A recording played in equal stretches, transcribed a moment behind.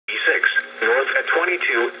north at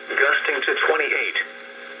 22, gusting to 28.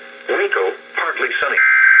 Waco, partly sunny.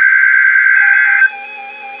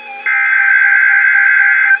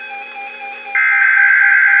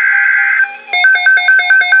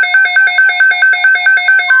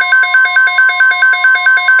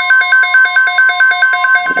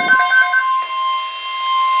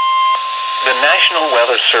 The National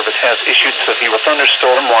Weather Service has issued severe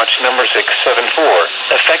thunderstorm watch number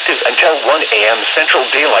 674, effective until 1 a.m. Central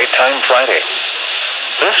Daylight Time Friday.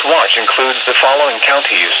 This watch includes the following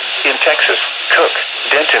counties in Texas: Cooke,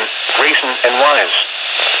 Denton, Grayson, and Wise.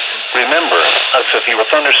 Remember, a severe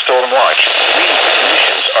thunderstorm watch means the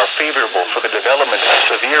conditions are favorable for the development of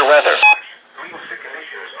severe weather.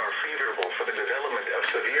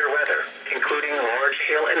 Including large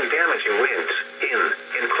hail and damaging winds in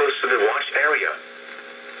and close to the watched area.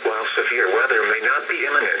 While severe weather may not be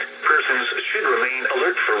imminent, persons should remain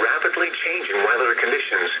alert for rapidly changing weather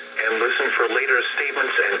conditions and listen for later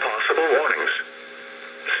statements and possible warnings.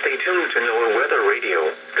 Stay tuned to NOAA weather radio,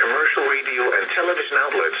 commercial radio and television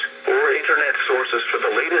outlets, or internet sources for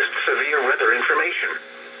the latest severe weather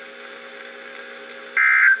information.